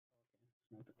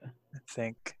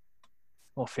think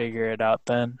we'll figure it out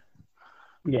then.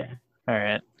 Yeah. All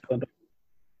right.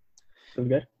 So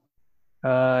good.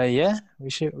 Yeah, we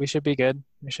should be good.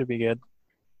 We should be good.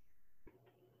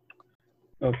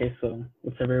 Okay, so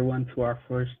what's up, everyone, to our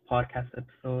first podcast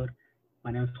episode.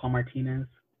 My name is Juan Martinez.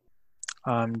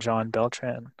 I'm John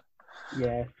Beltran.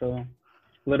 Yeah, so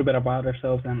a little bit about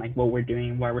ourselves and like what we're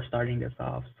doing, why we're starting this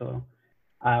off. So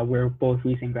we're both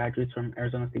recent graduates from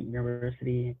Arizona State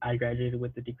University. I graduated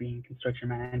with a degree in construction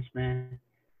management.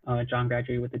 John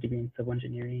graduated with a degree in civil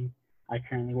engineering. I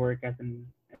currently work as an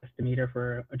estimator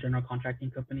for a general contracting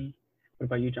company. What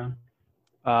about you, John?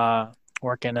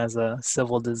 Working as a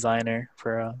civil designer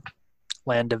for a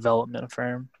land development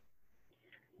firm.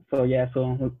 So yeah,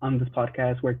 so on this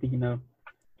podcast, we're thinking of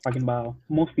talking about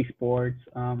mostly sports,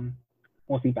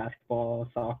 mostly basketball,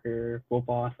 soccer,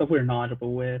 football, stuff we're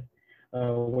knowledgeable with.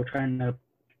 We're trying to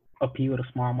appeal to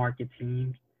small market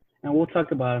teams, and we'll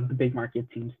talk about the big market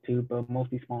teams too, but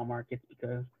mostly small markets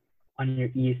because on your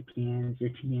ESPNs, your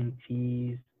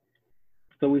TNTs,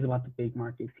 it's always about the big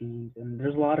market teams. And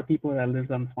there's a lot of people that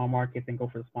live on small markets and go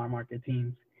for the small market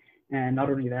teams. And not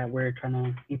only that, we're trying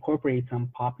to incorporate some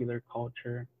popular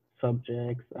culture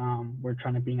subjects. We're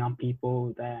trying to bring on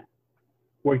people that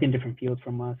work in different fields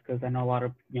from us because I know a lot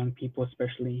of young people,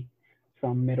 especially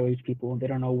some middle-aged people, they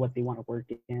don't know what they want to work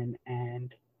in.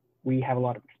 And we have a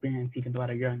lot of experience, even though at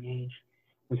a young age,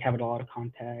 we have a lot of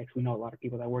contacts. We know a lot of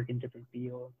people that work in different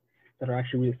fields that are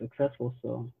actually really successful.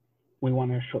 So we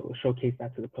want to showcase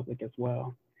that to the public as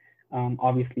well.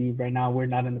 Obviously, right now we're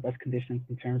not in the best conditions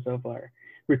in terms of our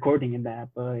recording in that,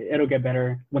 but it'll get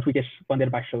better once we get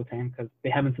funded by Showtime because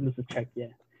they haven't sent us a check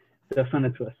yet. They'll send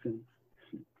it to us soon.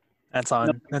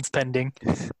 That's pending.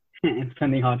 It's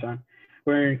pending, hot John.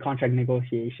 We're in contract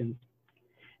negotiations.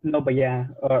 No, but yeah,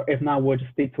 if not, we'll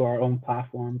just stick to our own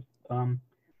platforms. And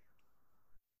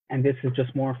this is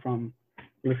just more from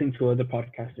listening to other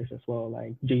podcasters as well,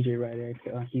 like JJ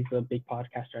Redick. He's a big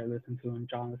podcaster I listen to, and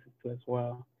John listens to as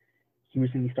well. He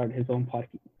recently started his own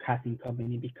podcasting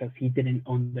company because he didn't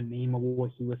own the name of what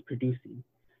he was producing.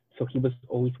 So he was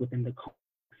always within the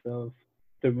context of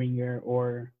The Ringer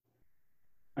or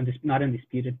not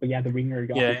Undisputed, but yeah, The Ringer.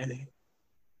 Yeah.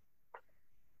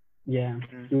 Yeah,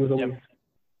 he was always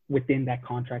within that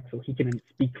contract, so he can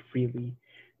speak freely,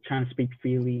 trying to speak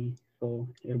freely. So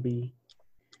it'll be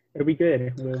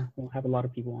good. We'll have a lot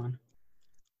of people on.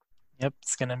 Yep,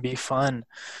 it's gonna be fun.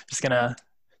 Just gonna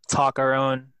talk our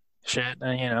own shit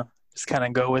and just kind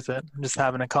of go with it. Just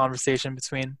having a conversation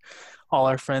between all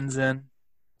our friends and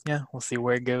yeah, we'll see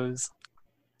where it goes.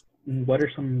 What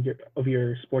are some of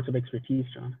your sports of expertise,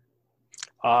 John?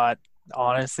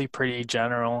 Honestly, pretty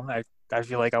general. I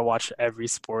feel like I watch every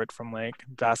sport from like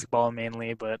basketball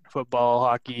mainly, but football,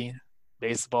 hockey,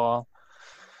 baseball.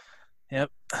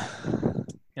 Yep.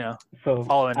 So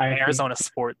following Arizona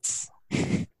sports.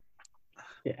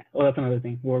 Yeah, well, that's another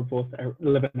thing. We're both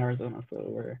live in Arizona,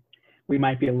 so we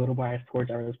might be a little biased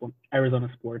towards Arizona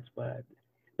sports, but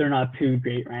they're not too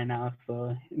great right now.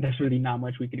 So there's really not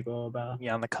much we could go about.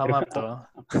 Yeah, on the come up though.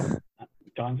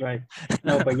 John's right.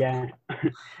 No, but yeah.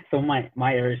 So my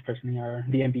areas personally are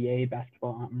the NBA,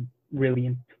 basketball. I'm really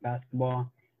into basketball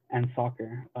and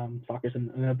soccer. Soccer's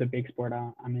another big sport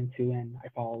I'm into, and I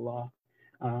follow.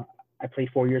 I played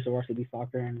 4 years of varsity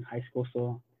soccer in high school,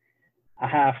 so I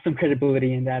have some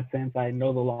credibility in that sense. I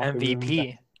know the locker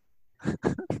MVP.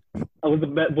 I was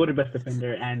voted best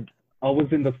defender, and I was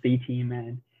in the state team,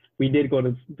 and we did go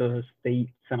to the state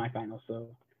semifinals.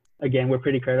 So again, we're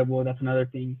pretty credible. That's another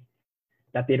thing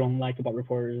that they don't like about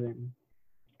reporters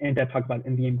and that talk about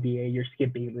in the NBA. Your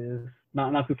Skip Bayless,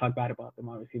 not to talk bad about them.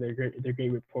 Obviously, they're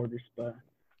great reporters, but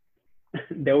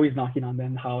they're always knocking on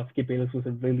them how Skip Bayless was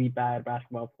a really bad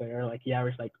basketball player. Like he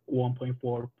averaged like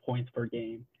 1.4 points per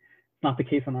game. It's not the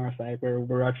case on our side.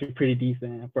 We're actually pretty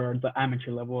decent for the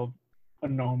amateur level of a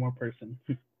normal person.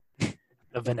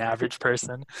 Of an average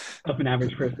person. Of an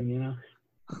average person.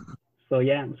 So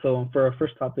yeah. So for our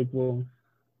first topic, we'll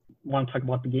want to talk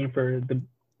about the game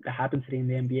that happened today in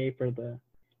the NBA for the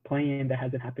play-in that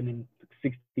hasn't happened in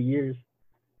 60 years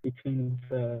between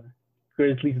the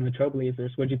Grizzlies and the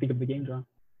Trailblazers. What do you think of the game, John?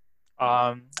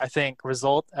 I think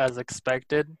result as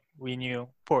expected. We knew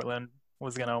Portland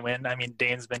was gonna win. I mean,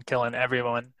 Dame's been killing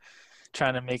everyone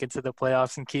trying to make it to the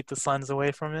playoffs and keep the Suns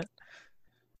away from it.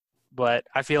 But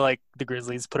I feel like the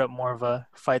Grizzlies put up more of a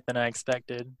fight than I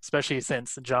expected, especially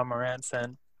since John Morant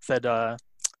said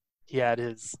he had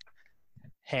his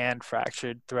hand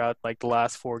fractured throughout like the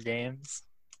last 4 games.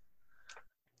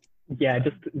 Yeah,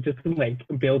 just to like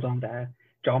build on that,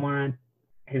 John Morant,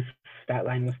 his stat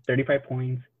line was 35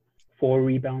 points, 4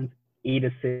 rebounds, 8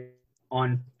 assists,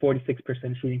 on 46%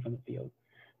 shooting from the field.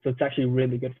 So it's actually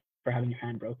really good for having your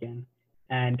hand broken.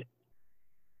 And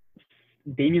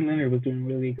Damian Lillard was doing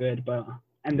really good, but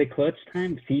and the clutch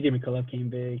time, CJ McCullough came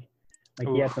big. Like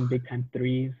he had Oof, some big time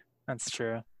threes. that's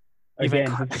true. Even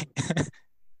Again,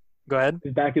 go ahead.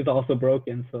 his back is also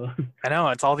broken, so I know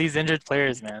it's all these injured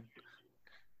players, man.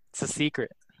 It's a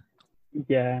secret.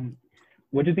 yeah.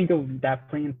 What do you think of that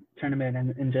playing tournament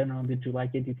and in general? Did you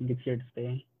like it? Do you think it's here to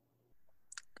stay?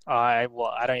 I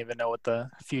don't even know what the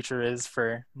future is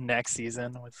for next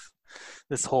season with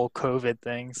this whole COVID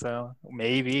thing. So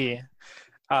maybe.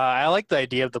 I like the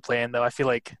idea of the play-in though. I feel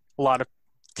like a lot of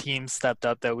teams stepped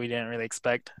up that we didn't really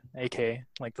expect. AK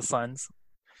like the Suns.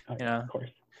 You know, Of course.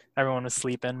 everyone was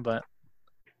sleeping, but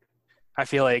I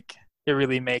feel like it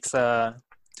really makes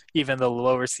even the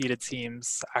lower seeded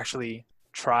teams actually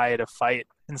try to fight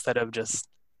instead of just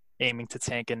aiming to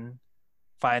tank and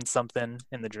find something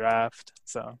in the draft.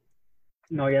 So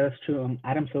No, yeah, that's true.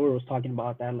 Adam Silver was talking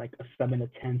about that, like a 7 to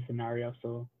 10 scenario.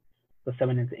 So the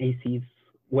 7 and 8 seeds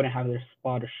wouldn't have their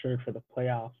spot assured for the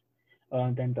playoffs.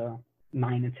 Then the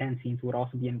 9 and 10 teams would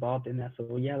also be involved in that.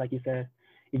 So yeah, like you said,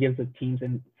 it gives the teams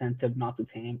an incentive not to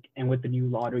tank. And with the new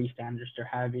lottery standards they're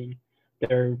having,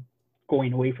 they're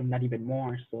going away from that even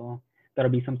more. So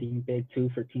that'll be something big too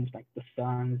for teams like the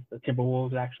Suns, the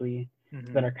Timberwolves actually,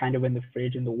 that are kind of in the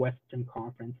fridge in the Western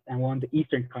Conference. And one the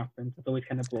Eastern Conference, it's always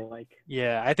kind of like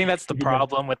yeah, I think that's the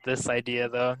problem with this idea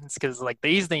though. It's because like the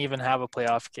East didn't even have a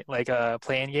like a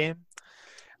play-in game.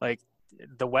 Like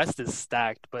the West is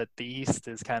stacked, but the East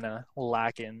is kind of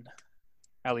lacking,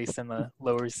 at least in the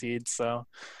lower seeds. So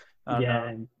I don't know.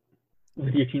 and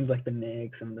with your teams like the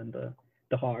Knicks and then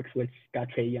the Hawks, which got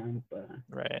Trae Young, but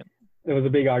Right. there was a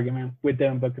big argument with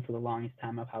Devin Booker for the longest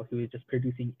time of how he was just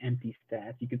producing empty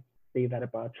stats. You could say that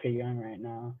about Trae Young right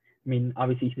now. I mean,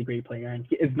 obviously he's a great player and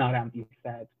it's not empty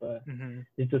stats, but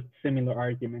it's just similar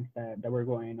arguments that were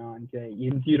going on.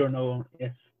 You don't know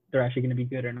if they're actually going to be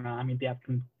good or not. I mean, they have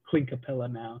Clint Capella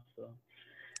now, so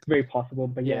very possible.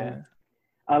 But yeah,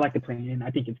 I like the play-in. I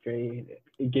think it's great.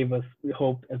 It gave us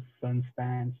hope as Suns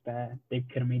fans that they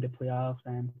could have made the playoffs,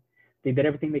 and they did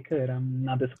everything they could. I'm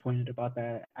not disappointed about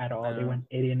that at all. They went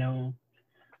 8-0.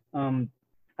 How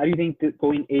do you think that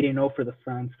going 8-0 for the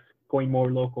Suns, going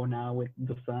more local now with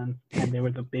the Suns, and they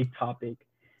were the big topic?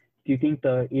 Do you think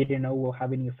the 8-0 will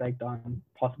have any effect on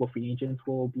possible free agents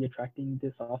we'll be attracting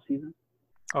this offseason?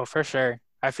 Oh, for sure.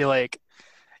 I feel like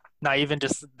not even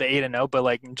just the 8-0, but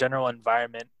like in general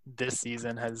environment this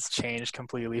season has changed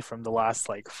completely from the last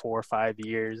like 4 or 5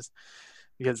 years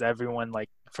because everyone like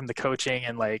from the coaching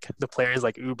and like the players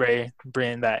like Oubre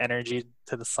bring that energy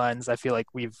to the Suns. I feel like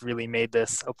we've really made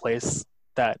this a place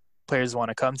that players want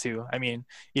to come to. I mean,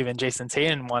 even Jason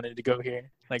Tatum wanted to go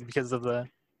here like because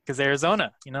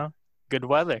Arizona, good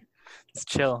weather, it's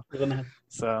chill.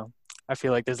 So I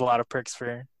feel like there's a lot of perks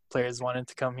for players wanting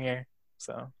to come here.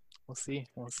 So we'll see.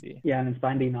 Yeah, and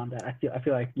expanding on that, I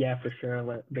feel like for sure.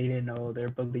 Like, they didn't know they're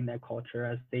building that culture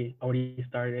as they already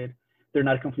started. They're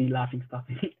not a complete laughing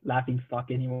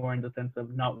stock anymore in the sense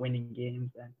of not winning games.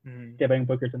 And Devin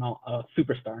Booker's a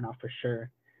superstar now for sure.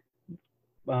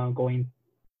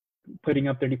 Putting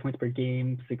up 30 points per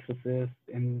game, 6 assists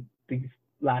in these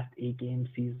last 8 games.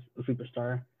 He's a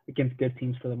superstar against good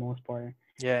teams for the most part.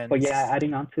 Yeah. But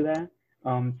adding on to that,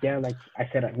 like I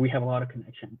said, we have a lot of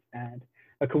connections, and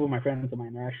a couple of my friends of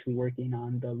mine are actually working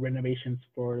on the renovations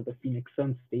for the Phoenix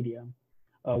Suns Stadium,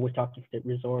 with Talking State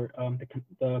Resort.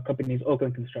 The company's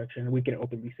Oakland Construction. We can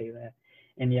openly say that,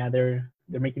 and they're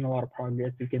making a lot of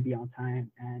progress. It's gonna be on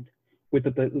time, and with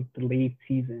the late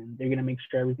season, they're gonna make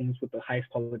sure everything's with the highest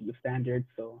quality of standards.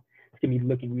 So it's gonna be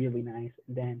looking really nice.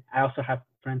 And then I also have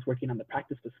friends working on the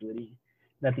practice facility.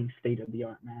 That thing's state of the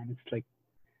art, man. It's like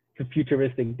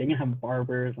futuristic. They're gonna have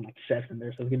barbers and like chefs in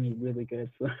there, so it's gonna be really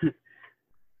good. So,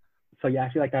 I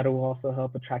feel like that will also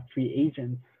help attract free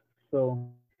agents. So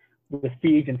with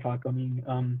free agent talk, I mean,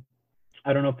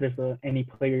 I don't know if there's any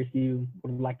players you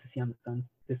would like to see on the Suns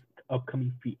this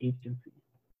upcoming free agency.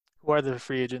 Who are the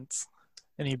free agents?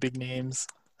 Any big names?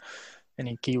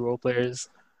 Any key role players?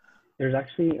 There's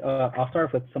actually, I'll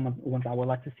start with some of the ones I would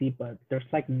like to see, but there's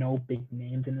like no big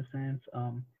names in a sense.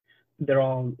 They're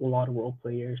all a lot of role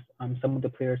players. Some of the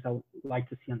players I would like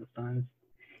to see on the Suns,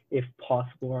 if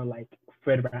possible, are like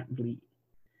Fred VanVleet.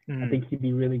 I think he'd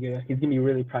be really good. He's gonna be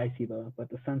really pricey though, but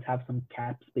the Suns have some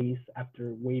cap space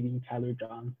after waiving Tyler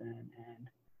Johnson, and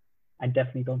I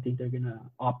definitely don't think they're gonna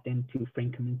opt into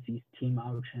Frank Kaminsky's team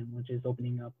option, which is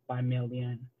opening up $5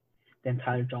 million. Then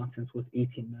Tyler Johnson's was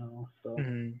 18 mil, so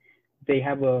they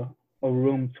have a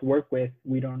room to work with.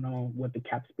 We don't know what the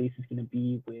cap space is gonna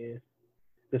be with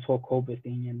this whole COVID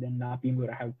thing and then not being able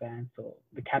to have fans. So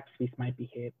the cap space might be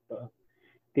hit, but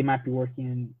they might be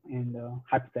working in the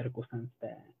hypothetical sense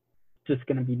that it's just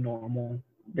gonna be normal.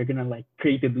 They're gonna like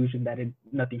create the illusion that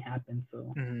nothing happened.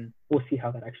 So we'll see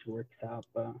how that actually works out.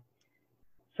 But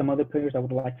some other players I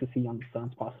would like to see on the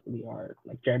Suns possibly are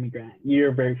like Jeremy Grant.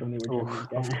 You're very familiar with Jeremy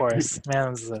Grant. Of course,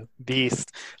 man's a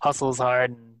beast. Hustles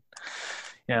hard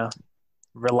and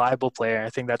reliable player. I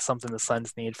think that's something the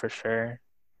Suns need for sure.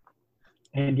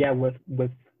 And yeah, with the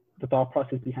thought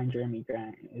process behind Jeremy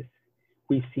Grant is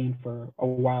we've seen for a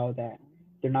while that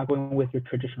they're not going with your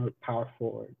traditional power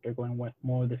forward. They're going with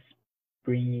more of the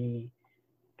springy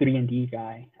 3-and-D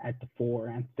guy at the 4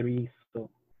 and 3. So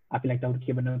I feel like that would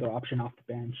give another option off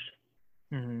the bench,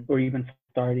 or even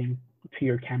starting to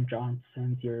your Cam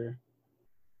Johnsons, your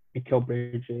Mikal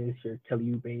Bridges, your Kelly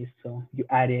Oubre. So you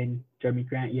add in Jeremy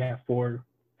Grant, you have four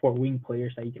wing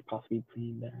players that you could possibly play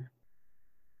in there.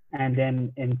 And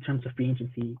then in terms of free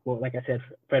agency, well, like I said,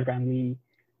 Fred VanVleet,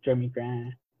 Jeremy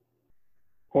Grant,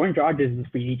 Horton Rogers is a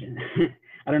free agent.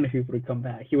 I don't know if he would come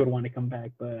back. He would want to come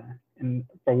back, but and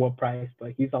for what price?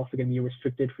 But he's also going to be a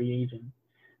restricted free agent.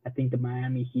 I think the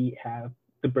Miami Heat have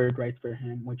the bird rights for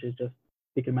him, which is just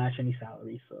they can match any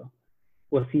salary. So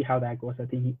we'll see how that goes. I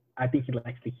think he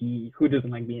likes the Heat. Who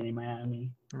doesn't like being in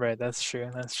Miami? Right, that's true.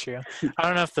 I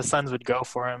don't know if the Suns would go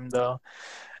for him though,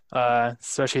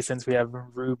 especially since we have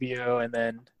Rubio, and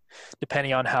then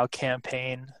depending on how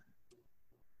Campaign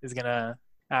is gonna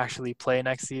actually play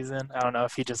next season. I don't know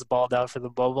if he just balled out for the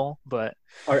bubble, but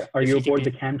are you aboard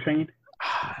the Cam train?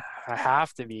 I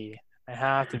have to be.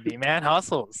 Man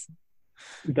hustles.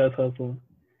 He does hustle.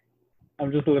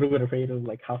 I'm just a little bit afraid of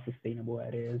like how sustainable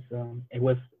that is. It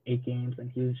was 8 games and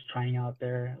he was trying out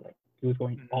there. Like he was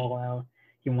going all out.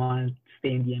 He wanted to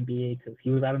stay in the NBA because he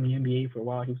was out in the NBA for a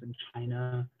while. He was in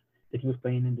China. Then he was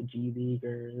playing in the G League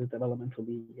or the developmental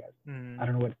league. I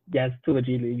don't know what. Yeah, it's still the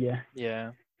G League. Yeah.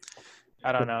 Yeah.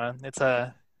 I don't know.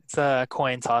 It's a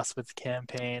coin toss with the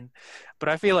Campaign, but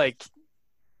I feel like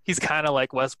he's kind of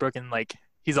like Westbrook, and like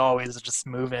he's always just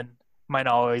moving. Might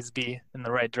always be in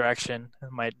the right direction.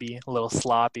 It might be a little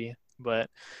sloppy,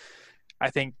 but I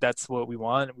think that's what we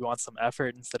want. We want some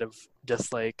effort instead of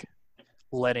just like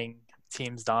letting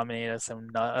teams dominate us and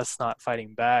us not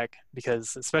fighting back.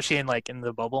 Because especially in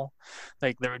the bubble,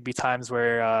 like there would be times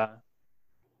where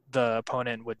the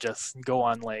opponent would just go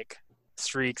on like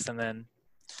streaks, and then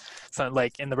so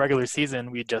like in the regular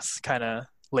season we just kind of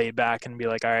lay back and be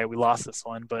like, all right, we lost this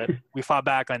one, but we fought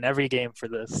back on every game for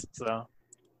this. So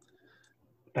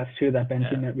that's true. That bench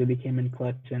unit really came in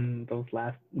clutch in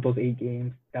those 8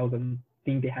 games. That was a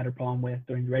thing they had a problem with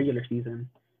during the regular season,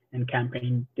 and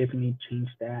Campaign definitely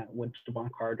changed that with Jevon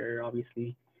Carter.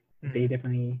 Obviously, they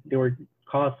were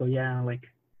caught. So yeah, like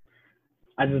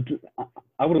I would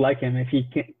like him if he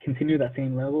can continue that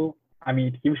same level. I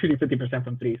mean, he was shooting 50%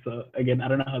 from 3. So again, I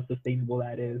don't know how sustainable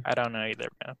that is. I don't know either,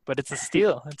 man. But it's a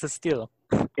steal. It's a steal.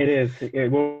 It is.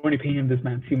 We're only paying him this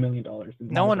man $2 million.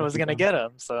 No one was gonna get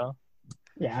him, so.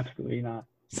 Yeah, absolutely not.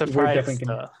 Surprised.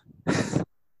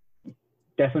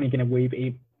 Definitely gonna waive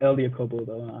Elie Okobo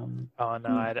though. Oh no,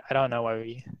 I don't know why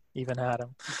we even had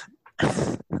him.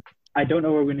 I don't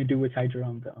know what we're gonna do with Ty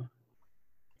Jerome though.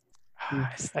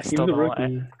 I still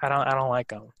don't. I don't like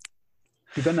him.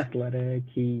 He's unathletic.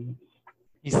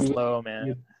 He's slow,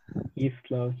 man. He's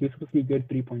slow. He was supposed to be a good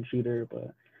 3-point shooter,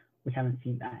 but we haven't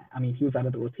seen that. I mean, he was out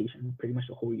of the rotation pretty much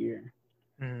the whole year.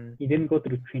 He didn't go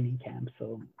through training camp,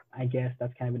 so I guess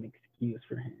that's kind of an excuse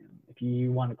for him, if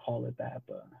you want to call it that.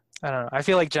 But I don't know. I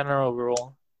feel like general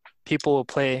rule, people will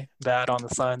play bad on the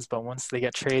Suns, but once they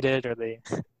get traded or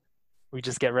we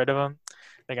just get rid of them,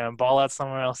 they're gonna ball out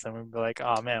somewhere else, and we'll be like,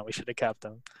 oh man, we should have kept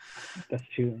them. That's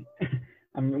true.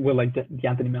 I mean, with like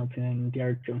D'Anthony Melton,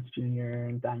 Derrick Jones Jr.,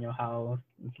 and Daniel House.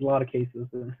 There's a lot of cases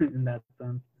in that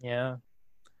sense. Yeah.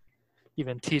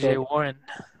 Even T.J. Warren,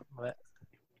 but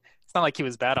it's not like he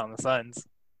was bad on the Suns.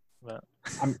 But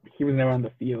he was never on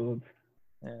the field.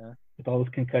 Yeah. With all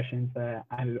those concussions that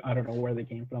I don't know where they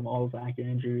came from, all those ankle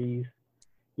injuries.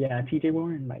 Yeah, T.J.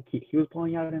 Warren, like he was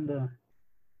pulling out in the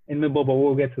bubble.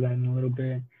 We'll get to that in a little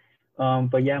bit.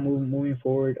 But yeah, moving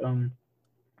forward. So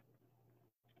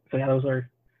yeah, those are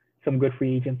some good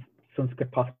free agents. Some could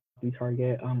possibly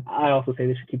target. I also say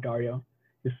they should keep Dario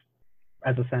just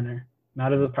as a center,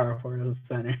 not as a power forward, as a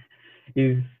center.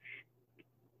 His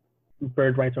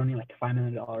bird rights are only like $5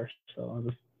 million, so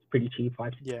it's pretty cheap,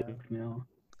 5 to 6 mil.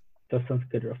 So Suns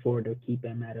could afford to keep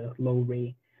him at a low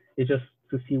rate. It's just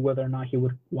to see whether or not he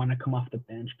would want to come off the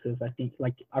bench, because I think,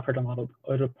 like I've heard a lot of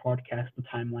other podcasts, the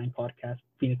Timeline podcast,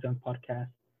 Phoenix Suns podcast,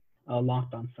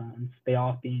 Locked On Suns. They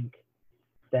all think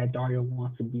that Dario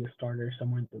wants to be a starter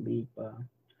somewhere in the league, but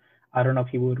I don't know if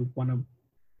he would want to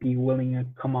be willing to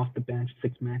come off the bench,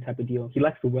 6-man type of deal. He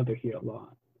likes the weather here a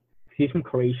lot. He's from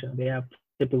Croatia. They have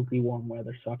typically warm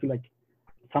weather, so I feel like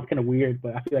it sounds kind of weird,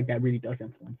 but I feel like that really does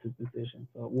influence his decision.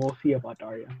 So we'll see about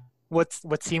Dario. What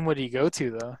team would he go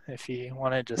to though if he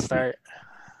wanted to start?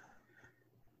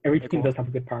 Every team does have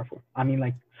a good power forward. I mean,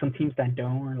 like some teams that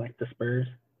don't are like the Spurs.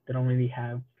 They don't really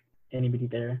have anybody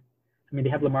there. I mean,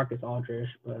 they have LaMarcus Aldridge,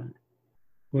 but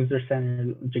who's their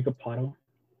center? Jacob Potto.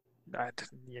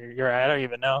 You're right. I don't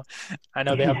even know. I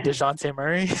know they have DeJounte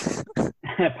Murray.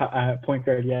 Point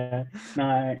guard, yeah.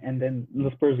 No, and then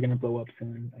the Spurs are gonna blow up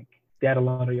soon. Like they had a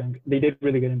lot of young. They did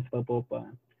really good in the bubble, but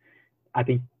I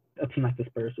think a team like the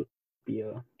Spurs would be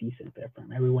a decent bet for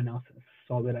them. Everyone else is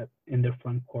solid in their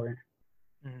front court.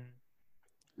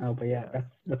 Oh, but yeah,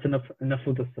 that's enough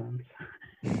of the Suns.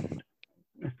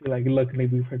 I feel like luckily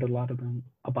we've heard a lot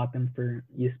about them for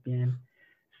ESPN.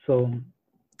 So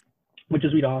we'll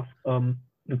just read off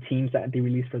the teams that they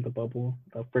released for the bubble,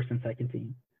 the first and second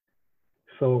team.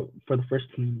 So for the first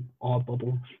team, all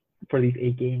bubble for these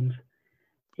 8 games,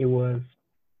 it was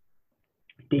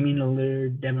Damian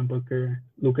Lillard, Devin Booker,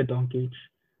 Luka Doncic,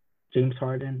 James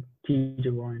Harden, T.J.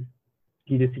 Warren.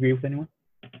 Do you disagree with anyone?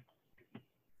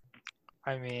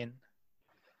 I mean,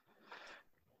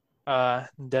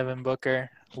 Devin Booker,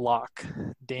 lock.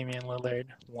 Damian Lillard,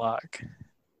 lock.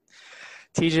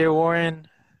 T.J. Warren,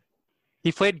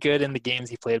 he played good in the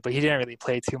games he played, but he didn't really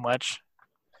play too much.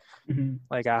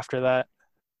 Like after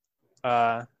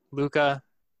that, Luka,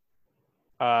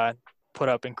 put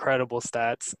up incredible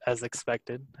stats as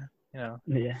expected. Yeah.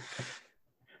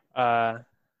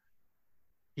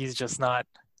 He's just not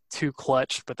too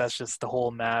clutch, but that's just the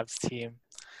whole Mavs team.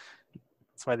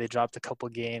 That's why they dropped a couple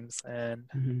games. And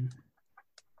you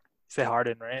say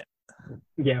Harden, right?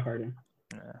 Yeah, Harden.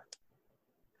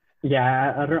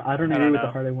 Yeah, I don't agree with the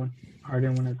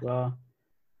Harden one as well.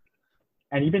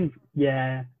 And even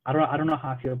I don't know how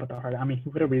I feel about the Harden. I mean, he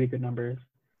put up really good numbers.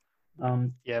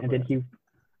 And then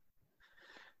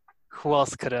who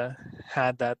else could have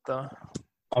had that though?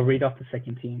 I'll read off the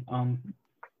second team.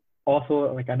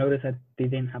 Also, like I noticed that they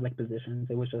didn't have like positions.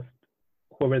 It was just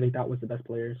whoever they thought was the best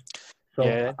players. So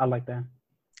I like that.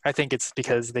 I think it's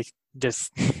because they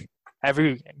just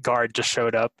every guard just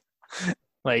showed up.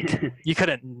 Like you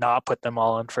couldn't not put them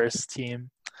all on first team.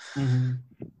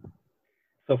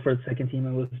 So for the second team,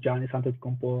 it was Giannis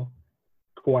Antetokounmpo,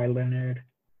 Kawhi Leonard,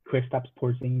 Kristaps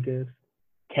Porzingis,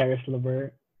 Caris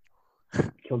LeVert,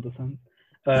 killed the Suns,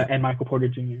 and Michael Porter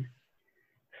Jr.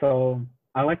 So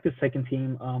I like the second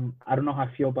team. I don't know how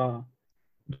I feel about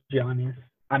Giannis.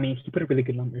 I mean, he put up really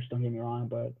good numbers. Don't get me wrong,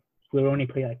 but we only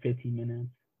play like 15 minutes.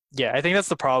 Yeah, I think that's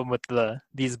the problem with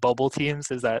these bubble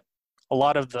teams is that a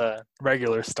lot of the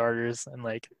regular starters and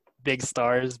like big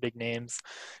stars, big names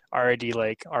already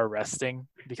like are resting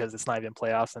because it's not even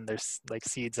playoffs and there's like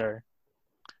seeds are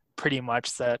pretty much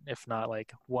set, if not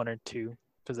like 1 or 2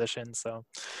 positions. So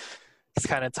it's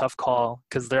kind of tough call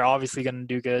because they're obviously going to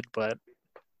do good, but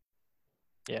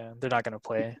yeah, they're not going to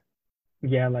play.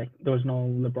 Yeah, like there was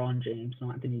no LeBron James,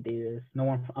 no Anthony Davis, no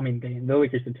one. I mean, the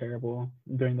Lakers did terrible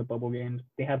during the bubble games.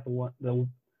 They had the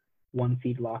 1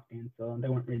 seed locked in, so they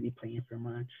weren't really playing for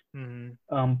much.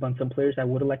 But some players I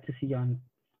would have liked to see on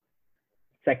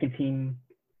second team,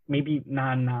 maybe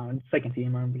not now, second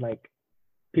team, or like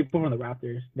people from the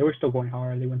Raptors. They were still going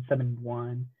hard. They went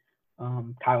 7-1.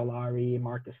 Kyle Lowry,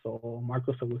 Marc Gasol. Marc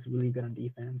Gasol was really good on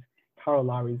defense. Kyle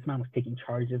Lowry, this man was taking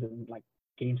charges in like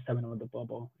Game 7 of the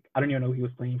bubble. I don't even know who he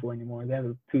was playing for anymore. They had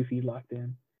a 2 seed locked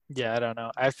in. Yeah, I don't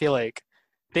know. I feel like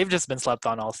they've just been slept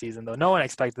on all season, though. No one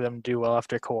expected them to do well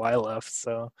after Kawhi left,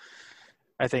 so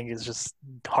I think it's just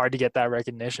hard to get that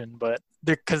recognition. But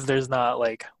because there's not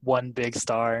like one big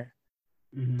star,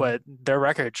 but their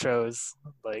record shows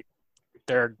like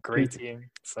they're a great team.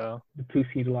 So the 2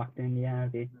 seed locked in, yeah.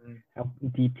 They have a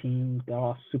deep team. They're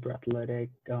all super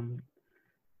athletic. Kind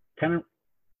of.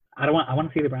 I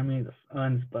want to say the Browns the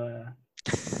Suns, but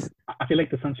I feel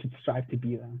like the Suns should strive to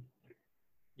be them.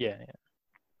 Yeah.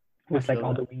 With like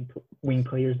all the wing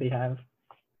players they have.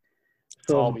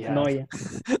 So all we have. No, yeah.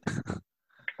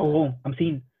 Oh, I'm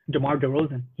seeing DeMar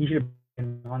DeRozan. He should have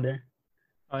been on there.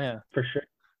 Oh yeah, for sure.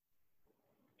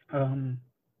 Some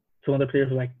other players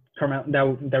were like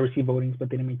Carmelo that received votings but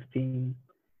didn't make the team.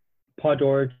 Paul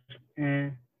George,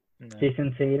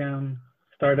 Jason Tatum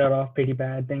started off pretty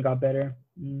bad, then got better.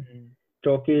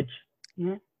 Jokic,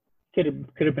 could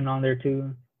have been on there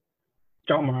too.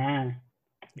 John Moran.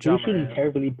 He was shooting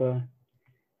terribly, but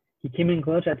he came in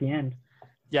clutch at the end.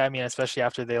 Yeah, I mean, especially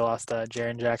after they lost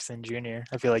Jaren Jackson Jr.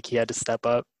 I feel like he had to step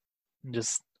up and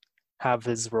just have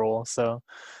his role. So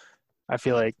I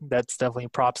feel like that's definitely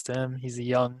props to him. He's a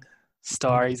young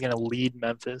star. He's going to lead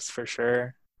Memphis for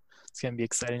sure. It's going to be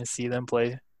exciting to see them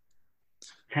play.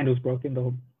 Hand was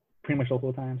broken pretty much the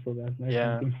whole time, so that's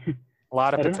something. A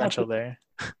lot of potential there.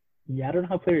 Yeah, I don't know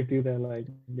how players do that. Like,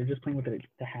 they're just playing with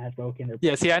the hand broken.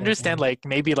 Yeah, see, I understand, like,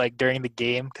 maybe, like, during the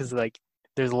game, because, like,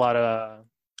 there's a lot of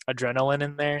adrenaline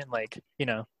in there, and, like, you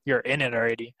know, you're in it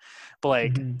already. But,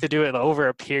 like, to do it over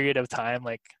a period of time,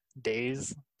 like,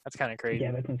 days, that's kind of crazy.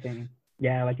 Yeah, that's insane.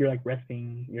 Yeah, like, you're, like,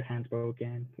 resting, your hand's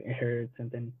broken, it hurts,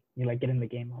 and then you, like, get in the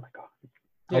game. Oh, my God.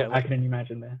 Yeah, I couldn't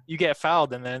imagine that. You get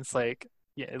fouled, and then it's, like,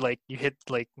 yeah, like, you hit,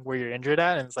 like, where you're injured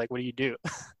at, and it's, like, what do you do?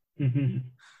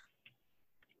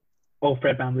 Oh,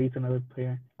 Fred VanVleet's another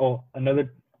player. Oh,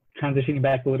 another transitioning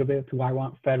back a little bit to why I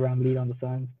want Fred VanVleet on the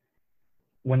Suns.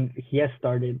 When he has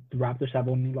started, the Raptors have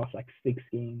only lost like 6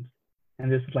 games,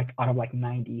 and this is like out of like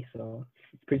 90, so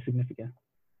it's pretty significant.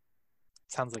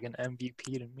 Sounds like an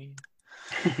MVP to me.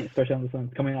 Especially on the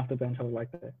Suns, coming off the bench, I would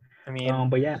like that. I mean,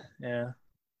 but yeah.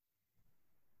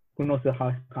 Who knows how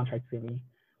his contract's gonna be?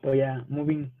 But yeah,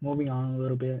 moving on a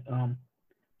little bit.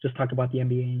 Just talk about the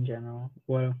NBA in general.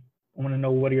 Well, I want to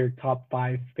know what are your top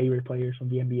 5 favorite players from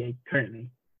the NBA currently.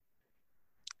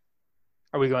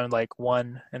 Are we going like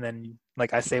one and then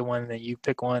like I say one and then you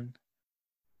pick one?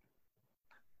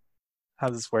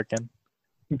 How's this working?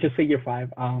 Just say your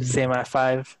 5. Say my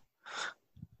 5?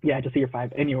 Yeah, just say your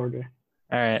 5, any order.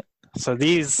 All right. So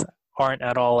these aren't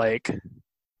at all like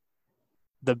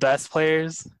the best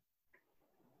players,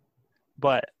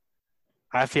 but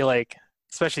I feel like,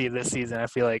 especially this season, I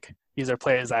feel like these are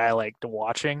players I liked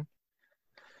watching.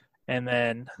 And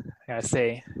then I gotta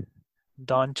say,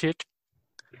 Doncic.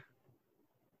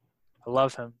 I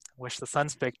love him. Wish the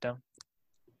Suns picked him.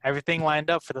 Everything lined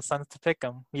up for the Suns to pick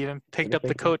him. We even picked up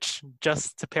the coach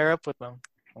just to pair up with them.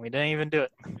 We didn't even do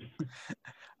it.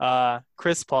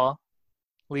 Chris Paul,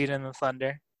 leading the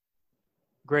Thunder.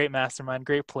 Great mastermind,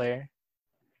 great player.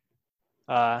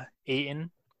 Ayton.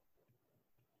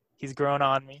 He's grown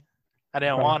on me. I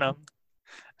didn't want him.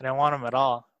 I didn't want him at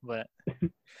all. But, you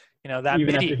know, that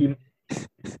even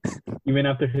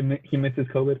after he missed his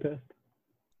COVID test?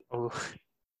 Oh.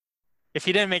 If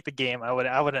he didn't make the game, I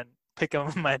wouldn't pick him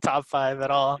in my top 5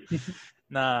 at all.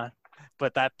 Nah.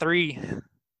 But that 3,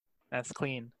 that's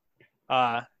clean.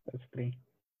 That's 3.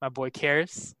 My boy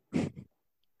Caris. Really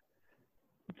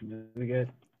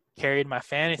good. Carried my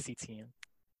fantasy team.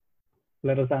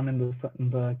 Let us down in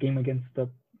the game against the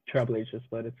Trailblazers,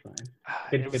 but it's fine.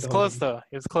 It was close though.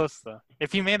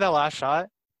 If he made that last shot,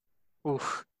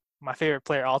 oof, my favorite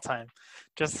player all time,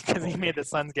 just because he made the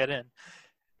Suns get in.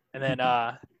 And then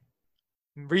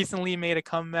recently made a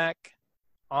comeback,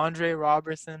 Andre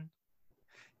Robertson.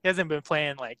 He hasn't been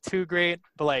playing like too great,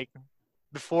 but like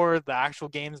before the actual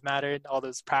games mattered, all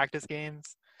those practice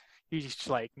games, he just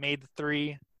like made the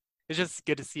 3. It's just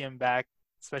good to see him back,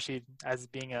 especially as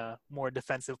being a more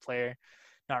defensive player,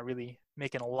 not really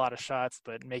making a lot of shots,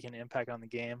 but making an impact on the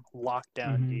game.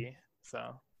 Lockdown D. So,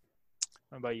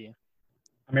 what about you?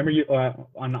 I remember you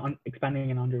on expanding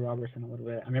on Andre Robertson a little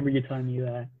bit. I remember you telling me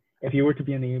that if you were to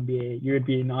be in the NBA, you would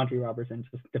be an Andre Robertson,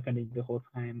 just defending the whole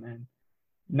time and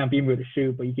not being able to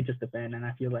shoot, but you could just defend. And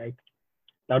I feel like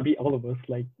that would be all of us,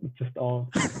 like just all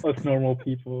us normal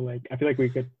people. Like I feel like we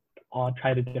could all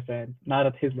try to defend, not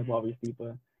at his level obviously,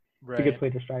 but it's a good play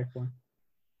to strive for.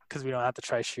 Because we don't have to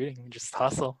try shooting, we just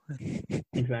hustle.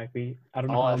 Exactly. I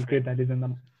don't know how good that is in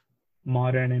the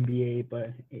modern NBA,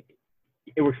 but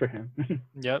it works for him.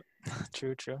 Yep.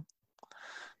 True.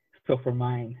 So for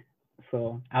mine,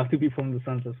 so I have 2 people from the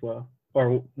Suns as well,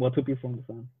 or 2 people from the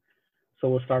Suns. So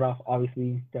we'll start off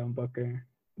obviously Devin Booker,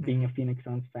 being a Phoenix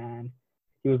Suns fan.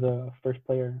 He was the first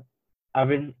player. I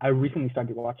recently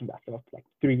started watching basketball like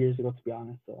 3 years ago, to be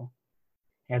honest. So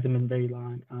it hasn't been very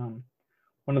long.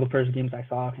 One of the first games I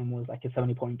saw of him was like a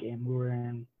 70-point game. We were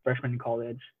in freshman in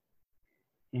college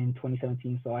in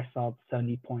 2017, so I saw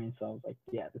 70 points. So I was like,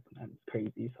 yeah, this man's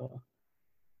crazy. So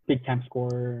big time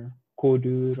scorer, cool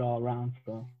dude all around.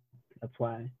 So that's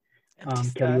why.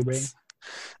 Kelly Oubre.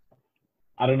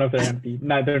 I don't know if they're empty.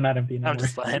 No, they're not empty anymore. I'm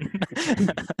just playing.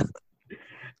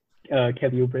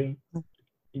 Kelly Oubre.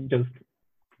 He's just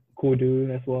cool dude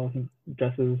as well. He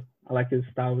dresses. I like his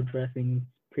style of dressing.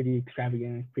 Pretty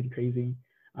extravagant, pretty crazy.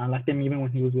 I liked him even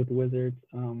when he was with the Wizards.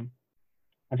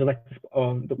 I just like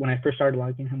when I first started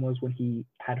liking him was when he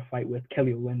had a fight with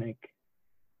Kelly Olynyk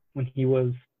when he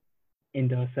was in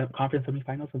the conference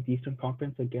semifinals of the Eastern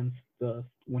Conference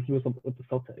when he was with the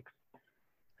Celtics.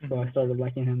 So I started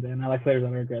liking him then. I like players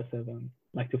that are aggressive and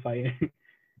like to fight.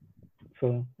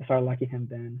 So I started liking him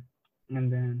then. And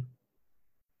then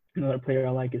Another player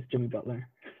I like is Jimmy Butler.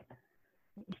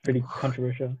 It's pretty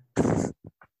controversial, but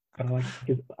I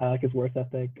like his work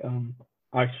ethic.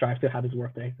 I strive to have his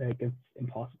work ethic. It's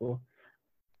impossible.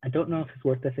 I don't know if his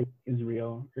work ethic is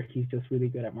real or he's just really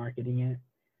good at marketing it.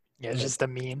 Yeah, it's But just a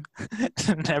meme.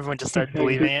 And everyone just started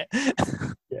believing it.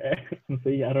 yeah, so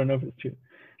yeah, I don't know if it's true.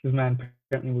 This man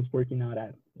apparently was working out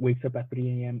wakes up at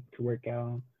 3 a.m. to work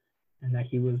out, and that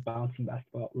he was bouncing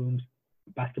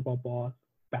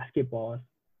basketballs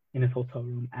in his hotel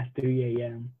room at 3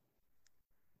 a.m.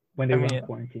 when they I were on mean,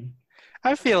 quarantine.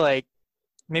 I feel like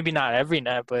maybe not every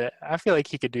night, but I feel like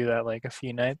he could do that like a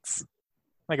few nights.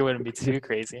 Like it wouldn't be too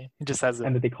crazy. He just has a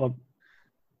And that they called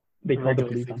the regular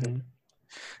police on season. him.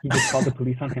 He just called the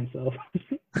police on himself.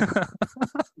 This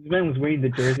man was wearing the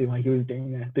jersey while he was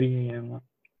doing that at 3 a.m.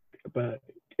 But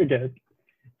yeah,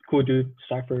 cool dude.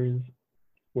 Strive for his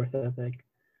worth ethic.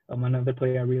 Another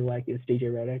player I really like is JJ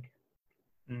Redick.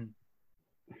 Mm.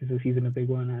 He's in a big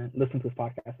one. I listen to his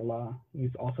podcast a lot.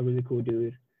 He's also a really cool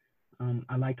dude.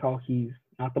 I like how he's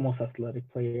not the most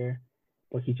athletic player,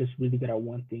 but he's just really good at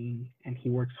one thing, and he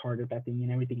works hard at that thing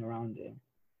and everything around it,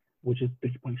 which is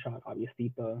 3-point shot,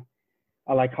 obviously. But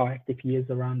I like how active he is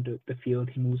around the field.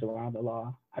 He moves around a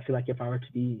lot. I feel like if I were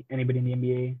to be anybody in the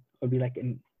NBA, I would be like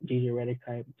a JJ Redick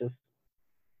type, just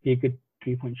be a good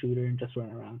 3-point shooter and just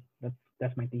run around.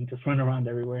 That's my thing. Just run around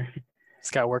everywhere.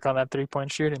 Just got to work on that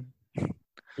 3-point shooting.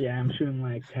 Yeah, I'm shooting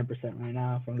like 10% right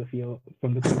now from the field,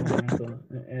 from the 3-point line, so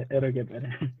it'll get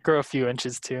better. Grow a few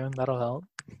inches too, and that'll help.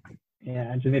 Yeah,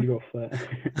 I just need to go flat.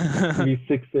 Maybe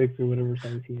 6'6" or whatever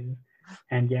size he is.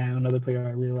 And yeah, another player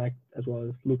I really like as well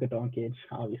is Luka Doncic.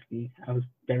 Obviously, I was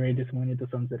very disappointed the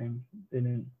Suns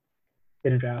didn't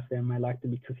draft him. I liked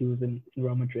him because he was in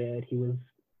Real Madrid. He was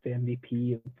the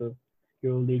MVP of the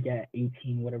EuroLeague at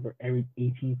 18, whatever, every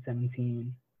 18,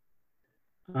 17.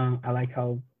 I like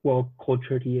how well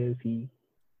cultured he is. He's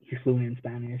fluent in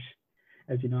Spanish.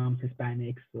 As you know, I'm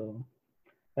Hispanic, so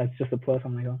that's just a plus.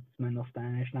 I'm like, oh, this man knows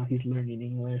Spanish. Now he's learning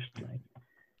English. Like,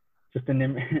 just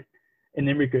an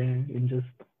immigrant and just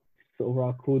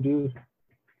overall cool dude.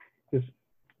 Just,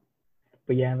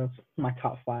 but yeah, that's my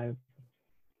top 5.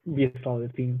 Be a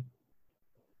solid team.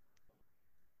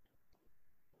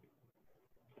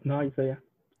 No, so yeah.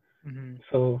 Mm-hmm.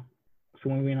 So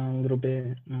moving on a little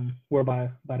bit, we're about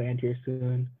to end here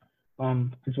soon.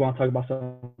 Just want to talk about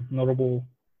some notable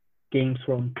games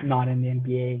from not in the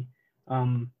NBA. I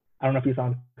don't know if you saw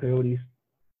the Coyotes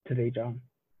today, John.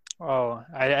 Oh,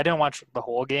 I didn't watch the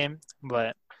whole game,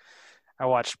 but I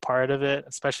watched part of it,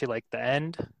 especially like the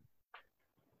end.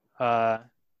 I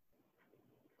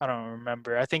don't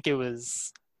remember. I think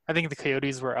the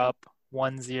Coyotes were up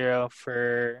 1-0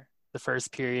 for the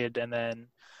first period, and then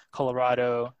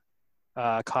Colorado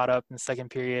caught up in the second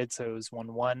period, so it was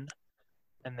 1-1.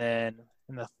 And then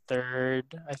in the third,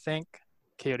 I think,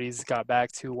 Coyotes got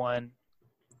back 2-1.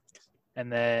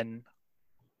 And then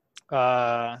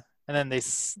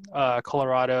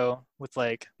Colorado, with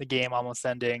like the game almost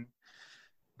ending,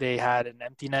 they had an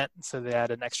empty net, so they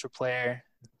had an extra player,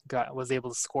 was able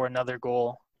to score another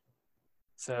goal.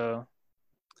 So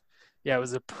yeah, it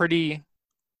was a pretty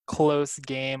close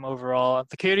game overall.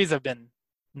 The Coyotes have been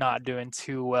not doing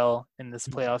too well in this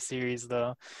playoff series,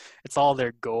 though. It's all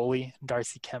their goalie,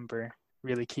 Darcy Kemper,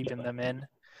 really keeping them in.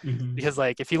 Mm-hmm. Because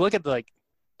like if you look at the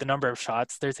number of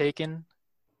shots they're taking,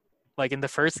 like in the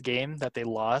first game that they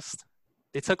lost,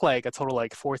 they took like a total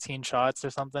like 14 shots or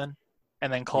something,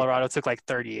 and then Colorado took like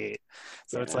 38.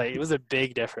 So it's like it was a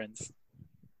big difference.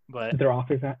 But their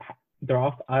offense,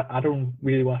 I don't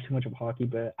really watch too much of hockey,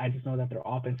 but I just know that their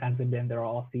offense hasn't been there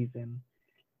all season.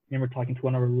 I remember talking to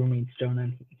one of our roommates, Jonah,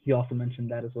 and he also mentioned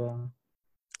that as well.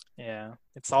 yeah,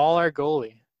 it's all our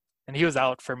goalie, and he was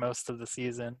out for most of the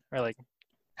season, or like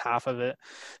half of it.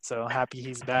 So happy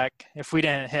he's back. If we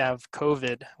didn't have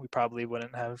COVID, we probably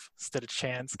wouldn't have stood a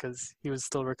chance because he was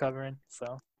still recovering.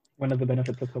 So one of the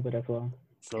benefits of COVID as well.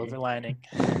 Silver lining.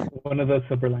 One of the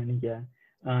silver linings, yeah.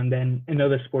 And then in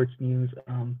other sports news,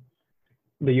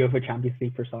 the UEFA Champions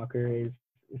League for soccer is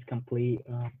complete.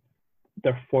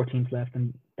 There are 4 teams left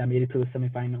and that made it to the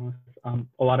semifinals.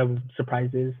 A lot of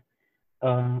surprises.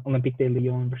 Olympique de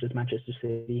Lyon versus Manchester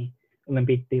City.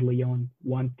 Olympique de Lyon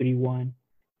won 3-1.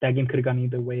 That game could have gone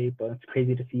either way, but it's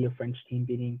crazy to see a French team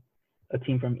beating a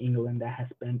team from England that has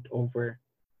spent over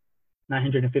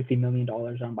 $950 million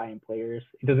on buying players.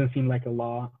 It doesn't seem like a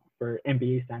lot for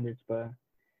NBA standards, but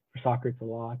for soccer it's a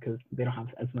lot because they don't have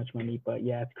as much money. But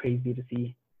yeah, it's crazy to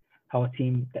see how a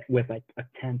team with like a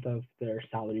tenth of their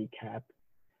salary cap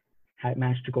had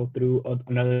managed to go through.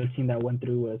 Another team that went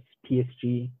through was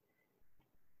PSG.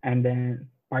 And then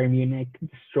Bayern Munich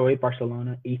destroyed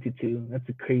Barcelona 8-2. That's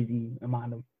a crazy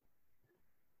amount of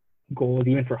goals,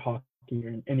 even for hockey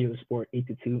or any other sport.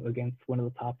 8-2 against one of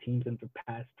the top teams in the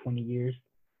past 20 years.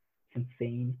 It's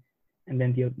insane. And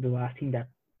then the last team that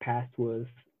passed was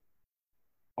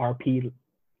RP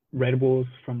Red Bulls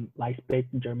from Leipzig,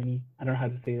 Germany. I don't know how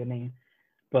to say the name,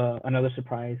 but another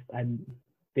surprise.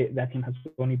 That team has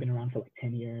only been around for like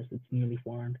 10 years. It's newly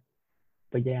formed.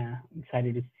 But yeah, I'm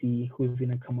excited to see who's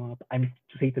gonna come up. I'm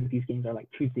just hate that these games are like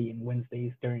Tuesday and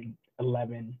Wednesdays during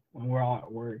 11 when we're all at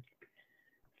work.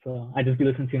 So I just be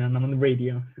listening to them on the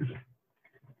radio.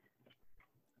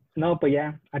 No, but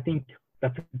yeah, I think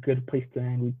that's a good place to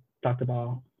end. We talked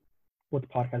about what the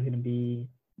podcast is gonna be,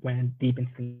 went deep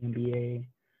into the NBA.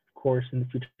 Of course, in the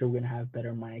future we're gonna have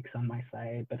better mics on my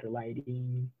side, better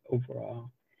lighting, overall,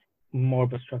 more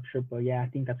of a structure. But yeah, I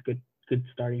think that's a good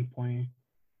starting point.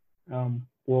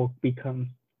 We'll be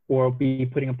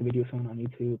putting up the video soon on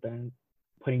YouTube and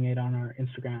putting it on our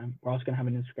Instagram. We're also gonna have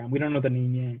an Instagram. We don't know the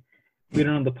name yet. We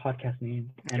don't know the podcast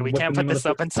name. And we can't put this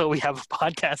up until we have a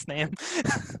podcast name.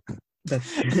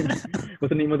 What's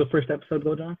the name of the first episode,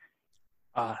 though, John?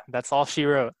 That's All She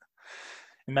Wrote.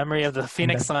 In memory of the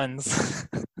Phoenix Suns.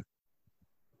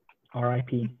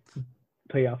 R.I.P.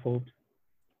 Playoff hopes.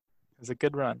 It was a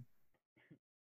good run.